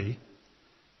chosen me,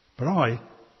 but I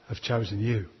have chosen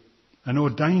you, and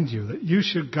ordained you that you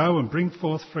should go and bring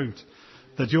forth fruit,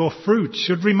 that your fruit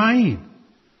should remain,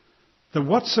 that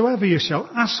whatsoever you shall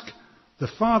ask the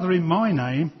Father in my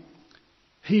name,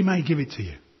 he may give it to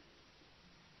you.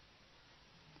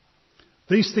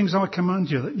 These things I command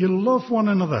you, that you love one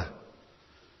another.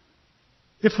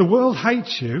 If the world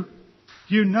hates you,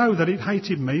 you know that it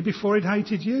hated me before it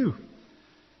hated you.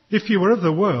 If you were of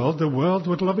the world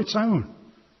would love its own.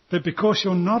 But because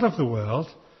you're not of the world,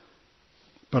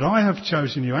 but I have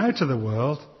chosen you out of the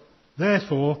world,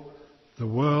 therefore the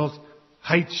world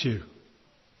hates you.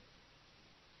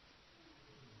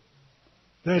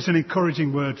 There's an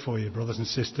encouraging word for you, brothers and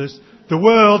sisters. The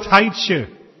world hates you.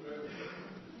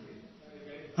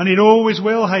 And it always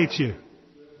will hate you.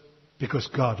 Because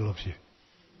God loves you.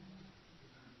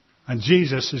 And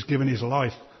Jesus has given his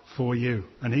life for you.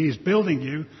 And he is building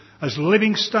you as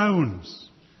living stones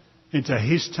into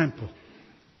his temple.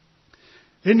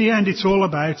 In the end, it's all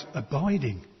about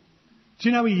abiding. Do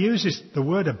you know he uses the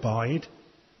word abide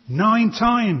 9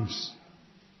 times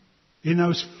in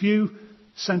those few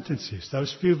sentences,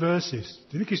 those few verses?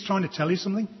 Do you think he's trying to tell you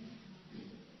something?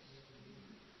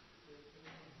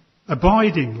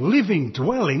 Abiding, living,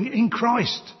 dwelling in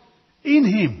Christ, in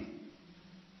him.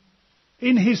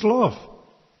 In his love,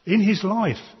 in his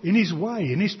life, in his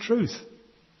way, in his truth,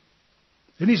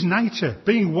 in his nature,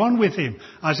 being one with him,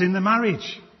 as in the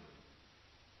marriage.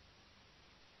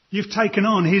 You've taken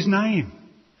on his name.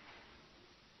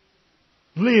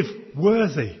 Live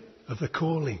worthy of the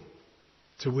calling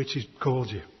to which he's called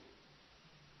you.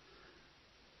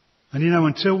 And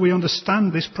until we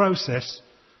understand this process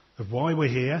of why we're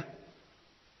here,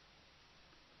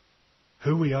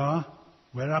 who we are,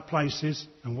 where our place is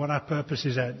and what our purpose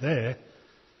is out there,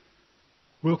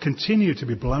 we'll continue to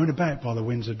be blown about by the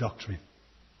winds of doctrine.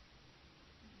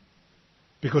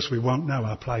 Because we won't know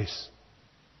our place.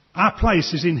 Our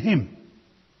place is in him.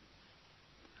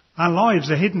 Our lives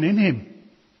are hidden in him,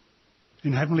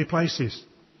 in heavenly places.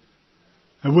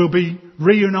 And we'll be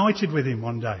reunited with him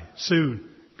one day, soon,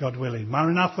 God willing.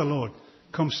 Maranatha, Lord,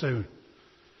 come soon.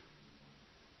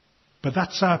 But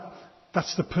that's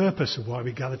the purpose of why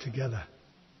we gather together.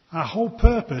 Our whole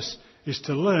purpose is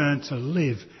to learn to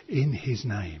live in his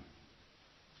name.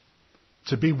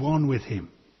 To be one with him.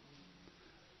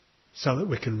 So that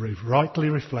we can rightly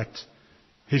reflect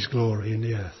his glory in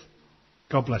the earth.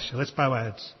 God bless you. Let's bow our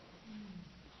heads.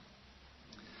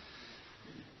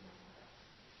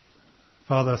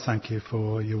 Father, thank you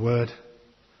for your word.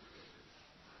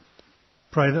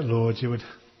 Pray that, Lord, you would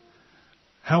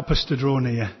help us to draw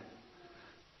near.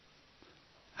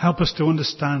 Help us to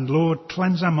understand. Lord,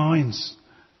 cleanse our minds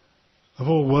of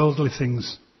all worldly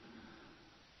things.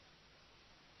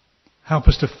 Help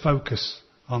us to focus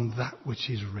on that which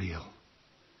is real.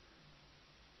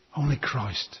 Only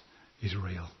Christ is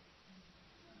real.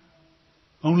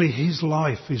 Only his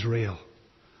life is real.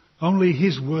 Only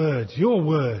his word, your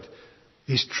word,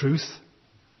 is truth.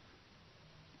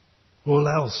 All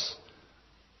else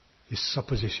is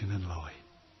supposition and lie.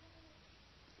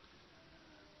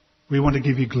 We want to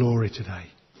give you glory today.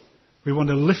 We want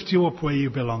to lift you up where you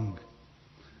belong.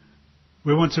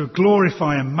 We want to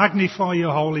glorify and magnify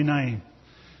your holy name,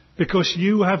 because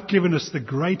you have given us the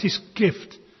greatest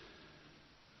gift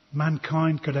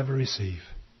mankind could ever receive.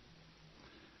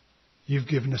 You've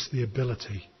given us the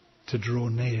ability to draw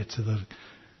near to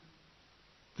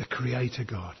the Creator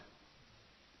God.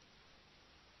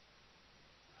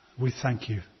 We thank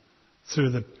you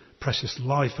through the precious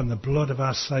life and the blood of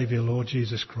our Saviour, Lord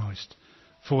Jesus Christ,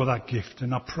 for that gift.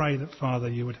 And I pray that, Father,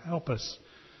 you would help us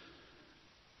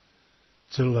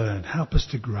to learn, help us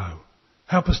to grow,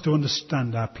 help us to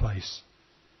understand our place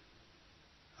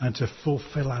and to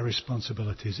fulfill our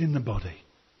responsibilities in the body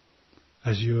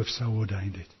as you have so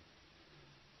ordained it.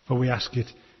 For we ask it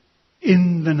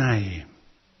in the name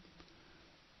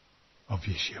of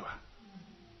Yeshua.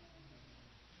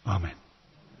 Amen.